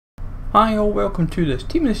Hi all, welcome to this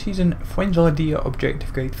Team of the Season Fuenzalida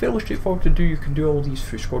Objective Guide. Fairly straightforward to do. You can do all these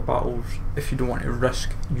through squad battles if you don't want to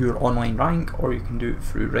risk your online rank, or you can do it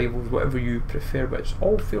through rivals, whatever you prefer, but it's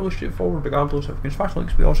all fairly straightforward regardless. If you can smash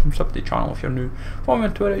links, be awesome. Sub to the channel if you're new. Follow me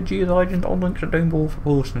on Twitter at G the Legend. All links are down below for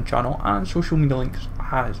both the channel and social media links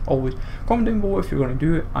as always. Comment down below if you're going to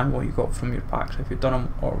do it and what you got from your packs, if you've done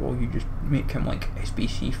them, or will you just make him like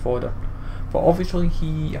SBC fodder. But obviously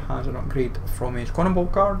he has an upgrade from his Cannonball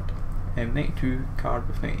card. 92 card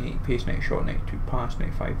with 98 pace, 90 shot, 92 pass,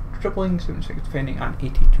 95 dribbling, 76 defending and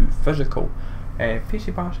 82 physical.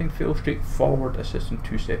 Pacey passing, fairly straightforward, assisting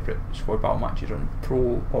 2 separate squad battle matches on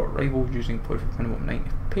pro or rivals using players with minimum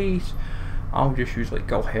 90 pace. I'll just use like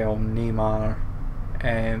Gilhelm, Neymar,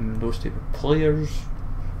 those type of players.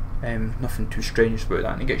 Nothing too strenuous about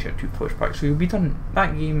that, and it gets you a 2 plus pack, so you'll be done,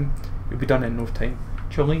 that game you'll be done in no time.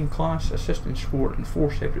 Chilean class, assist and score in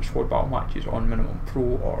 4 separate squad battle matches on minimum pro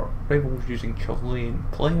or rivals using Chilean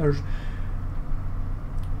players.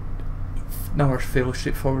 Another fairly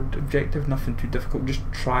straightforward objective, nothing too difficult, just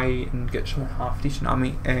try and get someone half decent.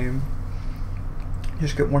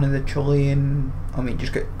 Just get one of the Chilean,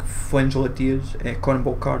 just get Fuenzalida's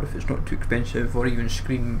Cannonball card if it's not too expensive, or even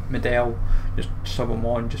Scream Medell, just sub them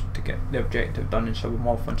on just to get the objective done and sub them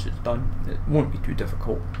off once it's done. It won't be too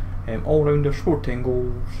difficult. All-rounder, scored 10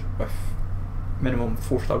 goals with minimum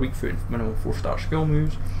 4-star weak foot and minimum 4-star skill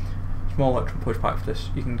moves. Small electron push pack for this,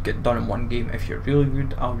 you can get done in one game if you're really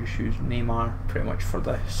good. I'll just use Neymar pretty much for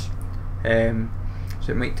this.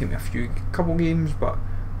 So it might take me a couple games, but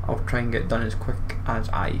I'll try and get done as quick as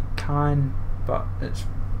I can. But it's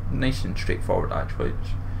nice and straightforward actually.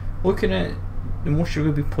 It's, looking at it, the most you're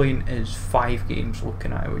going to be playing is 5 games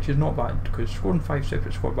looking at it, which is not bad, because scoring 5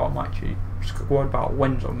 separate squad battle matches, squad battle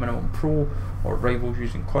wins on minimum pro or rivals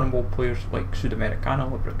using Cannonball players like Sudamericana,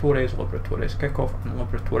 Libertadores kickoff and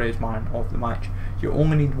Libertadores man of the match. You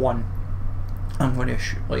only need one. I'm going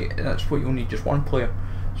to that's what you'll need, just one player.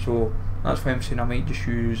 So that's why I'm saying I might just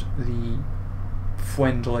use the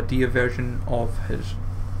Fuenzalida version of his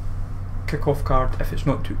kickoff card if it's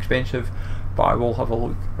not too expensive, but I will have a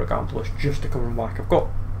look regardless just to cover him back. I've got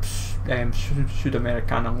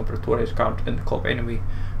Sudamericana and Libertadores card in the club anyway,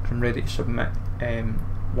 so I'm ready to submit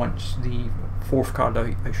once the 4th card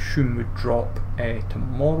I assume would drop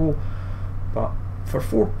tomorrow. But for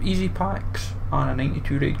 4 easy packs and a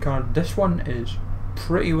 92 raid card, this one is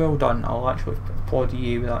pretty well done. I'll actually applaud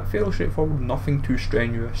EA with that. Fairly straightforward, nothing too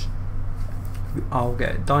strenuous. I'll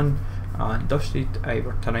get it done and dusted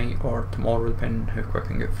either tonight or tomorrow, depending how quick I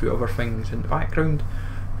can get through other things in the background.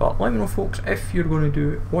 But let me know folks if you're going to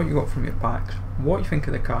do it, what you got from your packs, what you think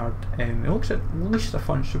of the card. It looks at least a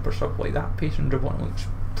fun super sub like that. Pace and dribbling looks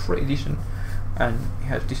pretty decent, and he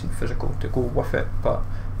has decent physical to go with it. But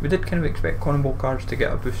we did kind of expect Cannonball cards to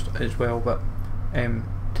get a boost as well, but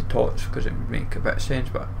to TOTS, because it would make a bit of sense.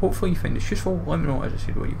 But hopefully you find this useful. Let me know, as I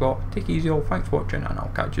said, what you got. Take it easy all, thanks for watching, and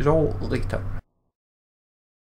I'll catch you all later.